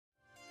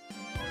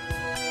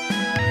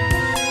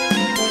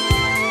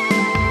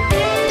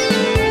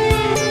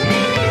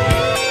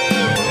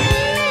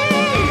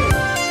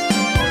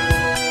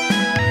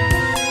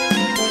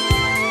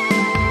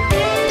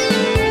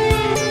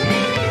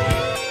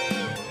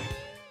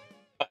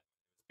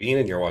Bean,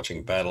 and you're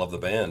watching Battle of the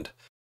Band.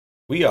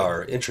 We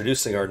are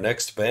introducing our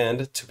next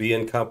band to be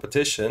in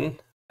competition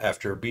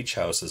after Beach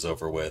House is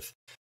over with.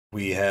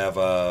 We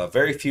have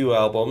very few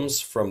albums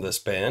from this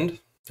band.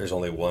 There's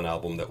only one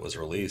album that was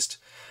released.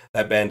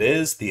 That band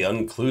is The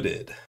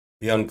Uncluded.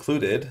 The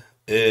Uncluded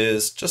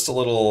is just a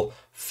little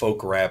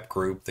folk rap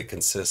group that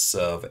consists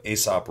of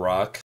Aesop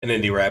Rock, an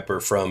indie rapper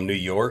from New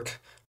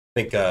York. I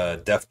think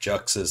Def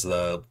Jux is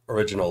the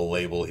original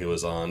label he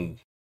was on,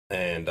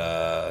 and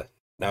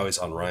now he's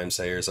on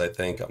Rhymesayers, I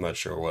think. I'm not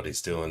sure what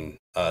he's doing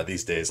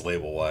these days,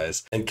 label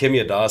wise. And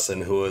Kimya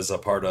Dawson, who was a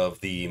part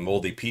of the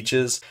Moldy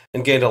Peaches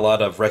and gained a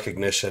lot of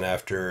recognition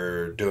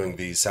after doing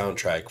the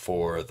soundtrack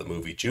for the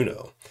movie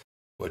Juno,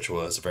 which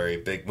was a very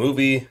big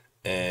movie,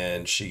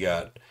 and she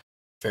got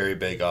very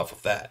big off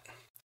of that.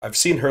 I've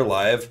seen her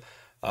live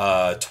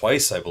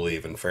twice, I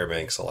believe, in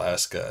Fairbanks,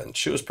 Alaska, and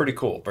she was pretty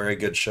cool. Very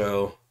good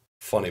show,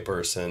 funny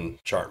person,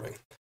 charming.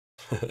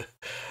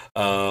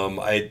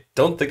 I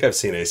don't think I've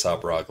seen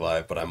Aesop Rock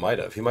live, but I might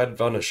have. He might have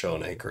done a show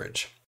in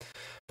Anchorage.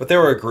 But they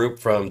were a group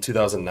from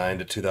 2009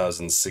 to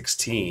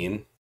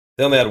 2016.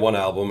 They only had one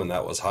album, and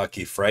that was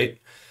Hockey Fright.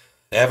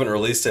 They haven't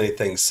released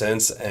anything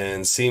since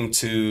and seem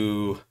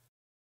to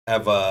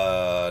have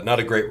not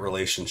a great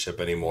relationship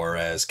anymore,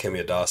 as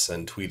Kimya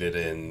Dawson tweeted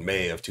in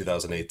May of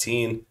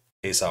 2018,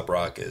 Aesop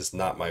Rock is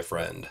not my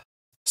friend.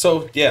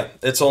 So yeah,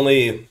 it's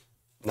only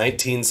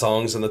 19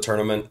 songs in the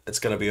tournament. It's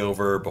going to be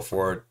over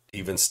before it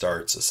even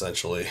starts,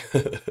 essentially.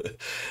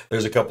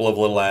 There's a couple of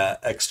little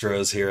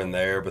extras here and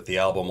there, but the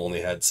album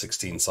only had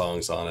 16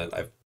 songs on it.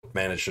 I've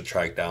managed to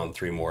track down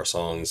 3 more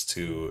songs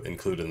to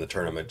include in the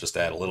tournament, just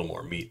to add a little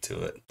more meat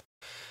to it.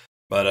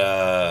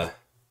 But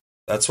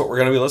that's what we're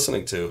going to be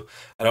listening to.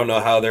 I don't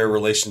know how their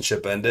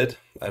relationship ended.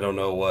 I don't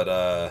know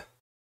what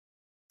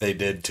they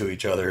did to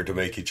each other to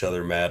make each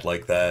other mad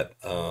like that.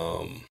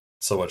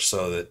 So much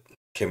so that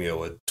Kimya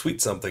would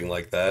tweet something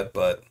like that,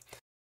 but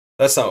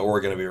that's not what we're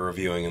going to be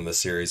reviewing in this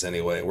series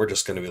anyway. We're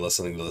just going to be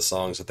listening to the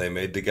songs that they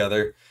made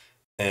together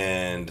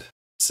and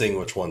seeing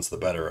which one's the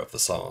better of the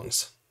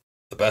songs.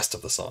 The best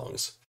of the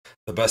songs.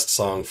 The best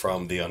song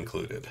from The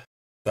Uncluded.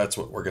 That's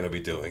what we're going to be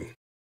doing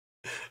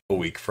a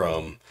week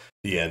from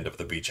the end of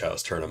the Beach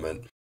House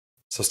tournament.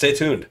 So stay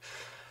tuned.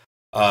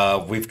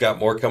 We've got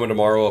more coming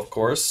tomorrow, of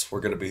course.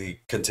 We're going to be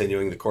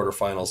continuing the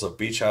quarterfinals of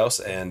Beach House,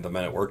 and the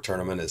Men at Work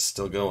tournament is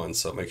still going,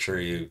 so make sure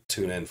you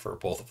tune in for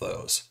both of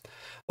those.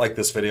 Like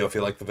this video if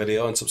you like the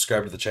video, and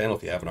subscribe to the channel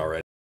if you haven't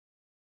already.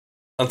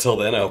 Until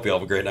then, I hope you all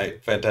have a great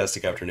night,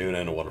 fantastic afternoon,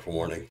 and a wonderful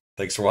morning.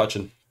 Thanks for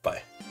watching.